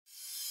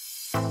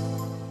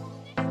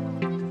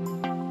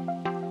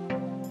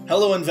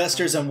Hello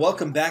investors and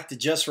welcome back to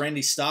Just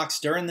Randy Stocks.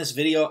 During this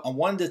video, I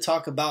wanted to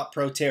talk about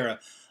Proterra,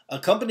 a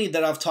company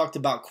that I've talked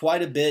about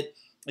quite a bit.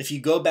 If you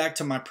go back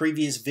to my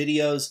previous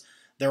videos,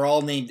 they're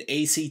all named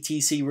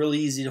ACTC, really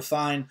easy to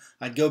find.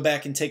 I'd go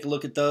back and take a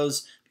look at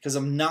those because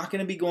I'm not going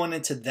to be going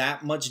into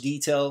that much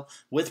detail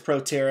with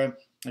Proterra.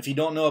 If you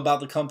don't know about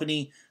the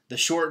company, the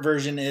short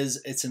version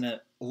is it's an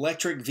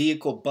electric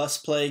vehicle bus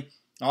play.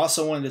 I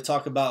also wanted to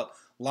talk about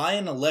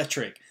Lion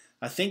Electric.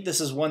 I think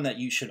this is one that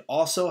you should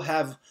also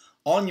have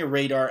on your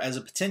radar as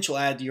a potential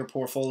add to your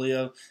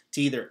portfolio to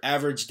either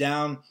average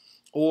down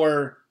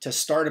or to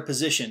start a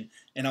position.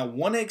 And I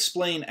want to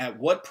explain at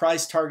what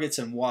price targets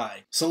and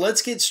why. So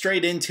let's get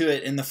straight into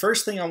it. And the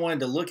first thing I wanted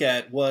to look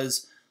at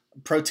was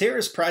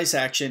Proterra's price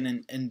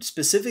action and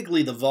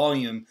specifically the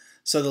volume.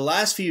 So the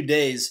last few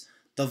days,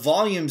 the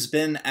volume's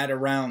been at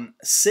around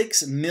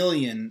 6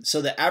 million.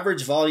 So the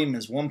average volume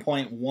is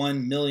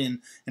 1.1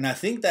 million. And I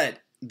think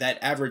that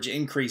average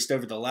increased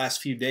over the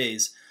last few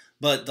days.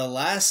 But the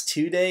last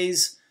 2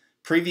 days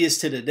previous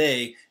to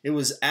today, it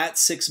was at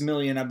 6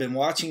 million. I've been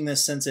watching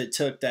this since it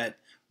took that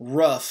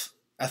rough,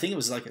 I think it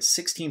was like a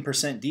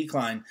 16%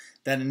 decline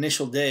that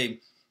initial day.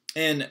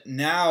 And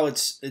now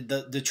it's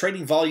the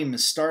trading volume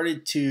has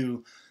started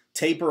to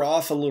taper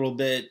off a little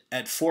bit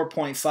at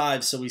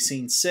 4.5. So we've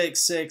seen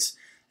 6,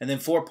 and then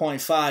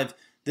 4.5.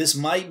 This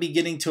might be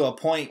getting to a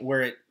point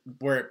where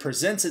it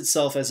presents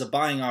itself as a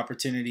buying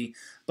opportunity,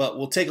 but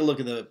we'll take a look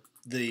at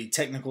the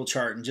technical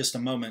chart in just a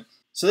moment.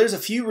 So there's a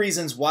few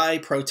reasons why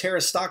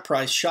Proterra's stock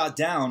price shot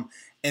down,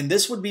 and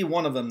this would be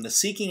one of them. The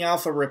Seeking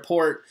Alpha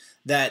report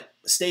that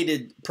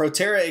stated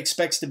Proterra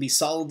expects to be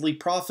solidly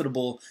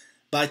profitable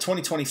by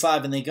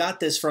 2025, and they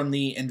got this from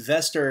the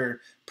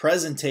investor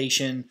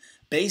presentation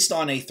based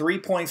on a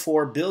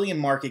 3.4 billion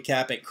market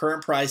cap at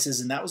current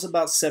prices, and that was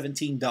about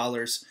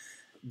 $17.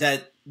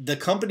 That the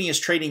company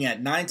is trading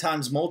at 9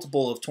 times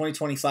multiple of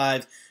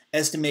 2025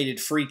 estimated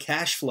free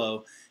cash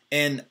flow,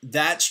 and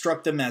that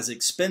struck them as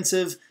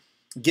expensive,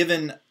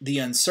 given the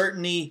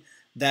uncertainty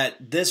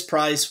that this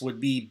price would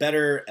be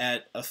better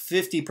at a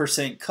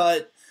 50%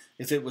 cut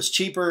if it was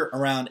cheaper,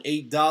 around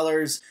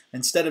 $8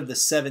 instead of the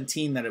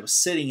 17 that it was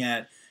sitting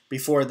at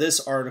before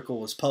this article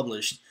was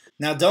published.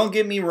 Now, don't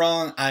get me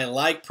wrong, I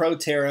like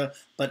Proterra,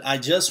 but I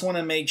just want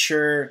to make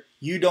sure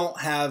you don't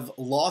have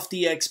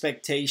lofty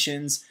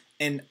expectations.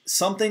 And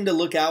something to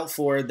look out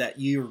for that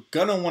you're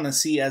going to want to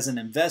see as an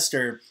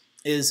investor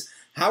is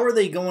how are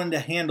they going to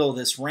handle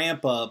this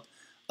ramp up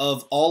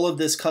of all of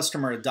this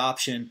customer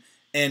adoption.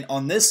 And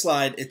on this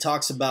slide, it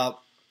talks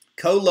about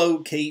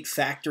co-locate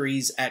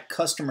factories at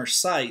customer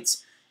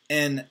sites.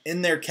 And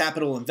in their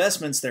capital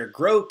investments, their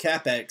growth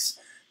CapEx,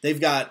 they've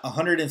got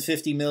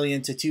 150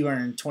 million to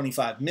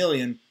 225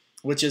 million,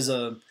 which is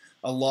a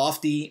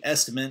lofty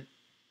estimate.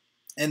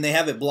 And they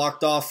have it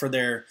blocked off for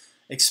their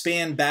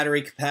expand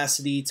battery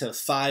capacity to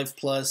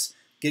 5+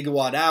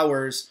 gigawatt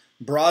hours,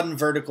 broaden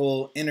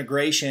vertical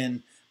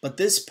integration. But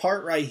this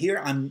part right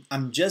here,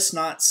 I'm just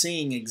not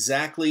seeing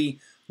exactly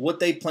what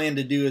they plan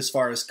to do as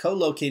far as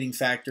co-locating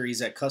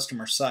factories at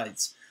customer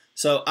sites.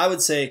 So I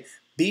would say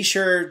be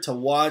sure to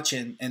watch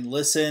and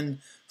listen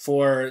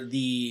for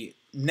the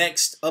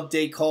next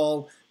update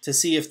call to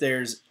see if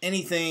there's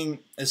anything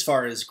as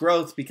far as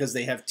growth, because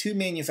they have 2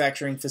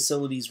 manufacturing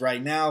facilities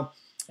right now,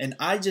 and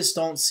I just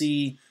don't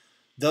see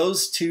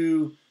those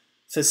 2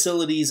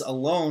 facilities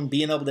alone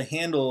being able to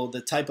handle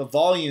the type of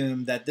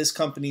volume that this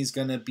company is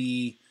going to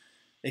be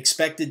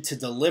expected to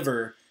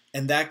deliver,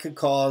 and that could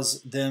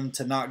cause them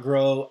to not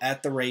grow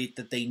at the rate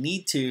that they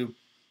need to.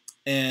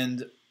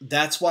 And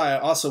that's why I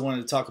also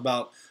wanted to talk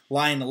about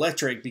Lion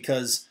Electric,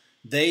 because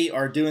they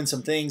are doing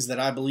some things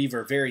that I believe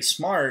are very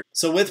smart.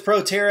 So with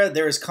Proterra,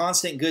 there is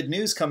constant good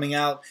news coming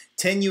out.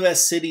 10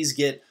 U.S. cities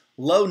get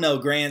low-no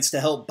grants to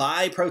help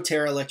buy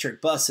Proterra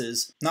electric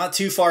buses. Not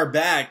too far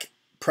back,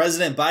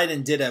 President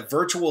Biden did a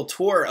virtual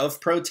tour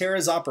of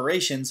Proterra's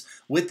operations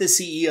with the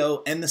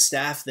CEO and the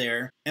staff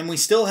there. And we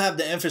still have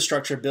the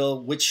infrastructure bill,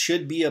 which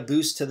should be a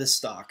boost to the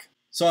stock.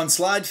 So on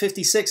slide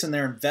 56 in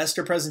their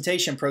investor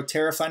presentation,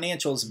 Proterra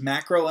Financial's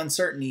macro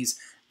uncertainties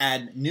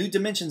add new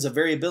dimensions of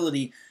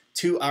variability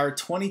to our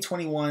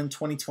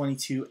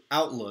 2021-2022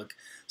 outlook.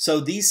 So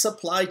these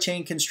supply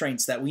chain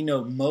constraints that we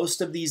know most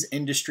of these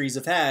industries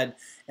have had,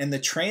 and the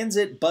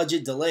transit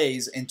budget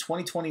delays in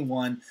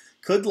 2021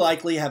 could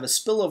likely have a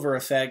spillover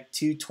effect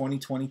to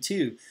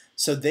 2022.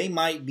 So they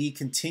might be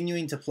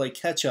continuing to play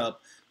catch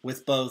up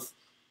with both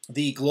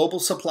the global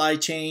supply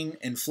chain,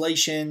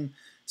 inflation,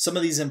 some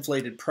of these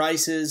inflated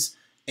prices,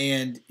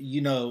 and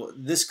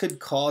this could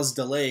cause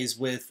delays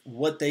with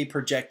what they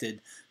projected.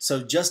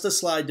 So just a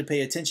slide to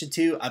pay attention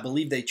to. I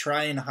believe they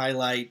try and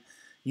highlight,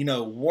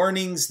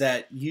 warnings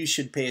that you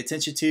should pay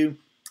attention to.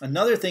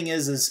 Another thing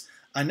is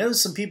I know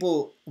some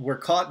people were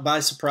caught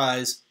by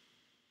surprise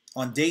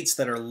on dates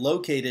that are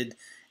located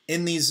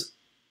in these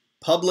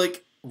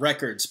public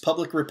records,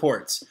 public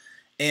reports.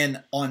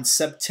 And on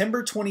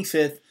September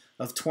 25th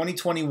of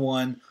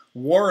 2021,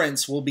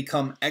 warrants will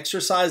become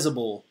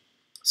exercisable.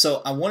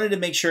 So I wanted to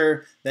make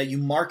sure that you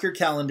mark your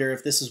calendar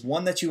if this is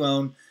one that you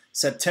own.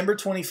 September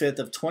 25th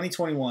of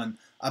 2021.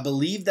 I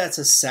believe that's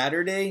a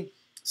Saturday,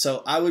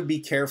 so I would be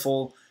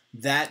careful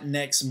that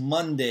next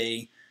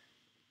Monday.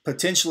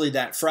 Potentially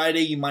that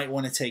Friday, you might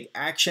want to take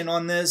action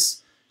on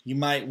this. You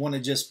might want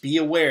to just be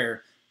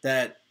aware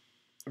that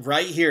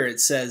right here it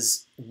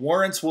says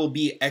warrants will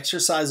be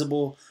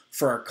exercisable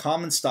for our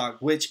common stock,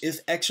 which if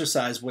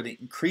exercised would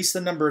increase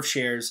the number of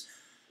shares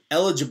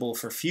eligible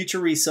for future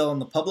resale in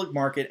the public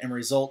market and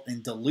result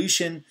in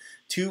dilution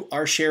to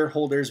our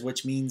shareholders,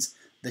 which means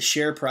the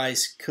share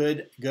price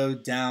could go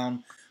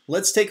down.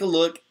 Let's take a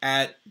look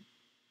at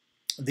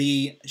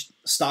the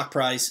stock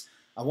price.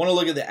 I want to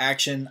look at the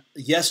action.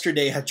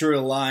 Yesterday, I drew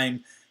a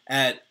line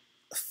at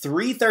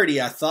 330.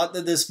 I thought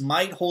that this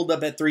might hold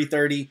up at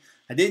 330.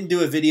 I didn't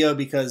do a video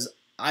because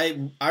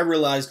I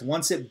realized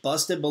once it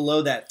busted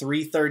below that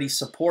 330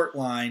 support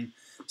line,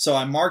 so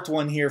I marked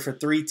one here for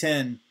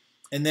 310,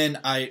 and then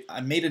I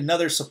made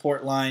another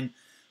support line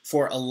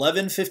for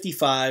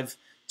 1155,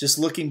 just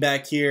looking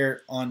back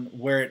here on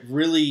where it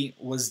really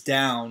was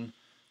down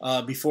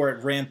before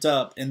it ramped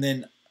up. And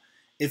then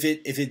if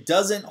it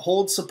doesn't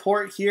hold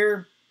support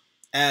here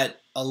at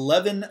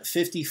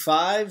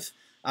 1155,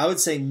 I would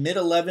say mid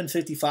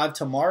 1155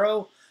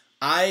 tomorrow,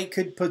 I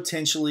could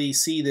potentially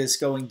see this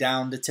going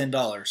down to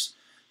 $10.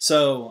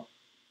 So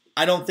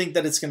I don't think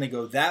that it's going to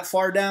go that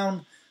far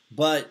down,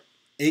 but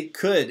it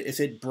could if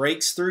it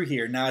breaks through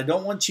here. Now, I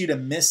don't want you to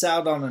miss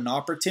out on an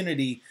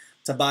opportunity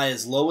to buy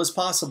as low as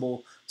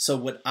possible. So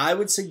what I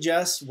would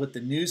suggest with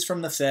the news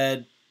from the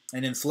Fed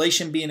and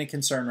inflation being a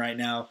concern right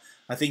now,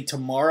 I think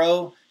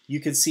tomorrow you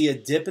could see a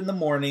dip in the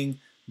morning,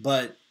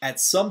 but at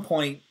some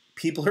point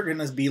people are going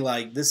to be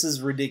like, this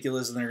is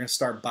ridiculous, and they're going to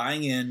start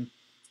buying in.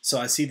 So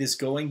I see this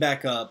going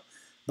back up,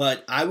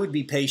 but I would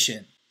be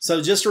patient.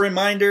 So just a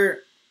reminder,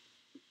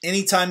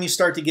 anytime you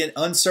start to get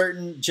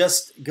uncertain,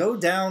 just go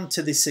down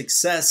to the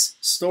success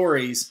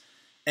stories.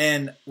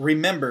 And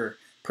remember,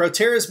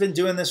 Proterra has been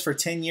doing this for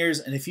 10 years.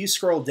 And if you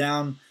scroll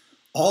down,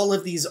 all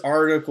of these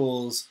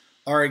articles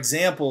are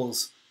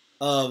examples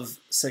of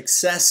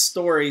success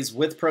stories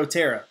with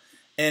Proterra.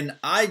 And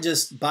I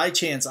just, by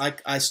chance,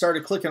 I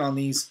started clicking on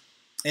these.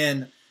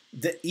 And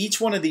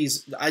each one of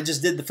these, I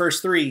just did the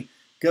first three,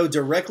 go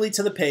directly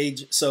to the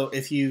page. So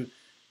if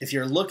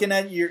you're looking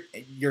at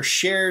your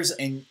shares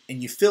and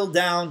you feel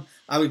down,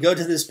 I would go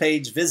to this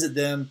page, visit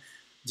them,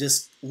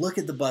 just look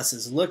at the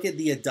buses, look at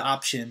the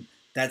adoption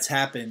that's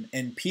happened,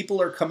 and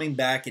people are coming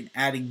back and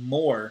adding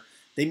more.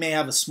 They may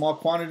have a small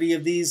quantity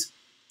of these,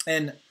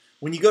 and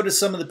when you go to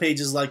some of the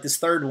pages like this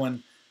third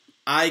one,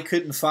 I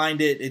couldn't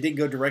find it. It didn't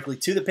go directly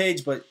to the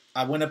page, but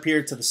I went up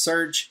here to the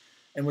search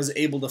and was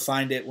able to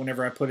find it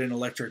whenever I put in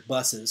electric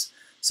buses.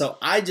 So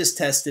I just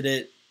tested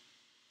it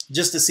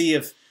just to see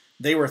if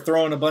they were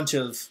throwing a bunch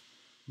of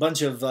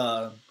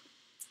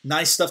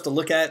nice stuff to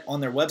look at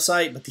on their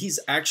website. But these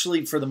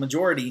actually, for the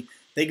majority,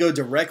 they go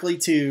directly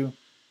to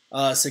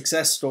a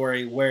success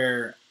story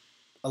where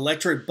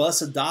electric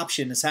bus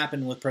adoption has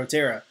happened with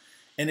Proterra.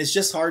 And it's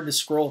just hard to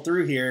scroll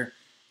through here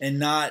and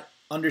not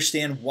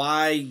understand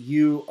why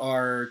you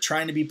are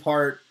trying to be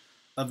part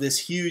of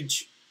this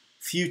huge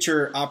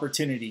future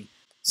opportunity.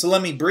 So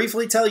let me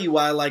briefly tell you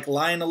why I like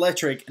Lion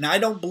Electric, and I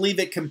don't believe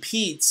it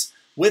competes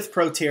with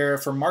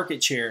Proterra for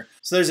market share.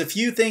 So there's a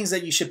few things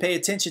that you should pay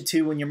attention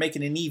to when you're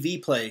making an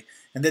EV play,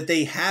 and that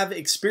they have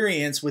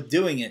experience with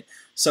doing it.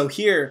 So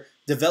here,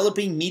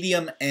 developing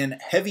medium and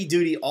heavy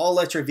duty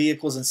all-electric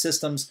vehicles and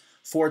systems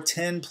for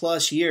 10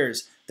 plus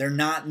years. They're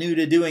not new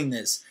to doing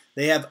this.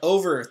 They have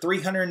over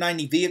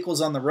 390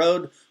 vehicles on the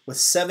road with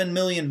 7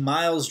 million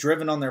miles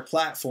driven on their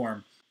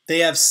platform. They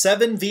have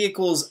 7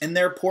 vehicles in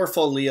their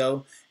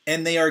portfolio,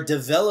 and they are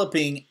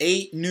developing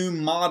 8 new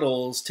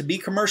models to be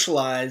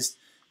commercialized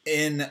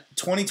in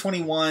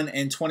 2021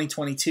 and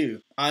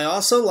 2022. I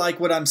also like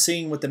what I'm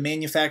seeing with the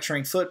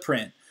manufacturing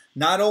footprint.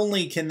 Not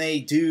only can they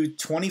do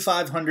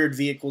 2,500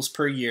 vehicles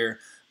per year,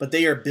 but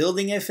they are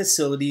building a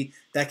facility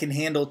that can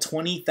handle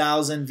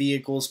 20,000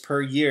 vehicles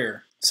per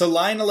year. So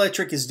Lion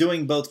Electric is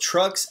doing both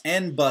trucks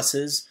and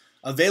buses.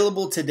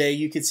 Available today,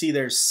 you can see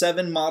there's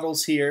 7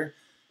 models here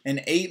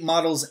and 8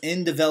 models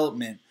in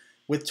development.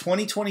 With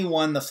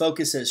 2021, the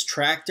focus is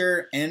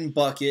tractor and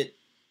bucket.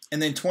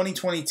 And then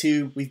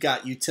 2022, we've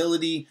got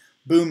utility,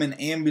 boom, and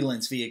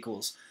ambulance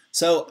vehicles.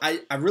 So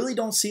I really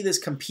don't see this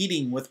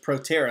competing with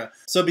Proterra.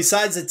 So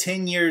besides the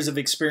 10 years of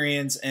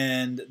experience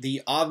and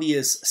the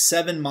obvious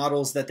 7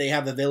 models that they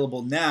have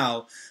available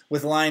now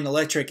with Lion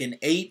Electric and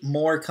 8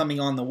 more coming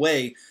on the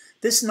way,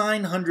 this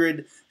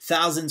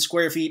 900,000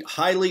 square feet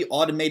highly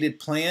automated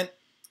plant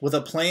with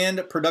a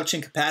planned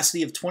production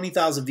capacity of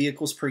 20,000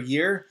 vehicles per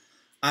year.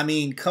 I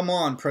mean, come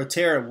on,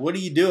 Proterra, what are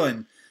you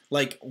doing?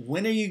 Like,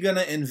 when are you going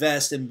to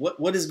invest, and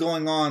what is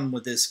going on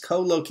with this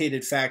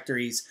co-located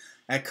factories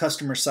at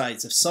customer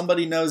sites? If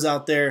somebody knows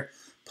out there,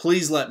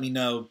 please let me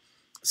know.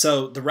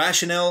 So the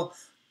rationale,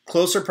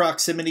 closer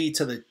proximity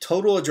to the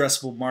total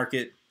addressable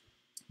market,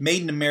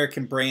 made in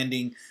American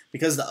branding,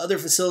 because the other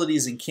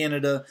facilities in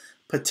Canada,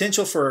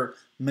 potential for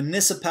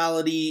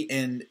municipality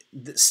and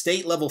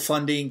state level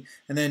funding,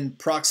 and then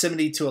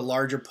proximity to a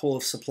larger pool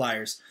of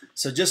suppliers.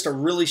 So just a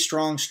really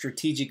strong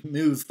strategic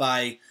move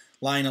by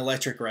Lion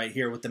Electric right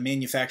here with the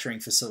manufacturing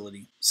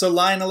facility. So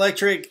Lion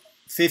Electric,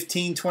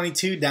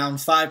 1522, down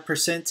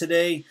 5%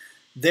 today.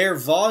 Their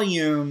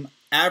volume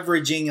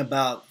averaging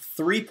about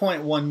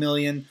 3.1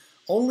 million,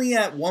 only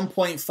at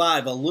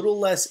 1.5, a little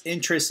less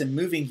interest in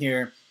moving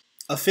here.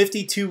 A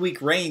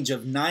 52-week range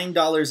of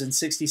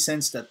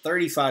 $9.60 to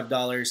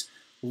 $35,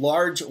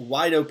 large,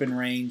 wide open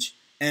range.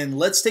 And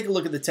let's take a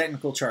look at the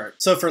technical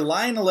chart. So for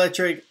Lion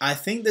Electric, I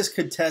think this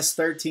could test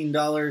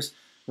 $13.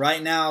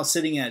 Right now,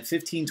 sitting at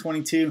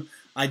 1522.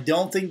 I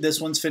don't think this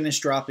one's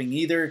finished dropping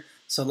either.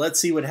 So let's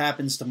see what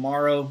happens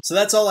tomorrow. So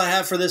that's all I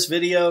have for this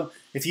video.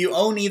 If you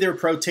own either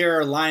Proterra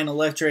or Lion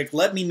Electric,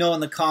 let me know in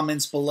the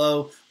comments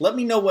below. Let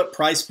me know what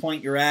price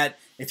point you're at.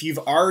 If you've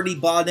already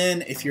bought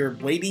in, if you're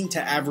waiting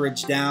to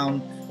average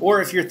down,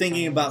 or if you're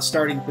thinking about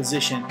starting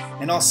position.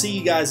 And I'll see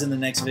you guys in the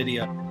next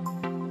video.